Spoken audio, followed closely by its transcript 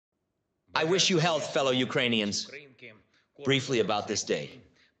I wish you health, fellow Ukrainians. Briefly about this day.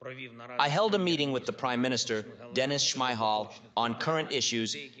 I held a meeting with the Prime Minister, Denis Shmyhal, on current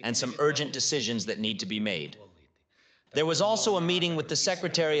issues and some urgent decisions that need to be made. There was also a meeting with the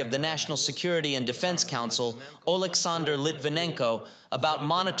Secretary of the National Security and Defense Council, Oleksandr Litvinenko, about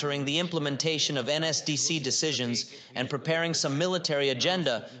monitoring the implementation of NSDC decisions and preparing some military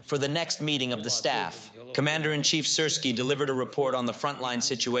agenda for the next meeting of the staff. Commander-in-Chief Syrsky delivered a report on the frontline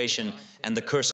situation and the Kursk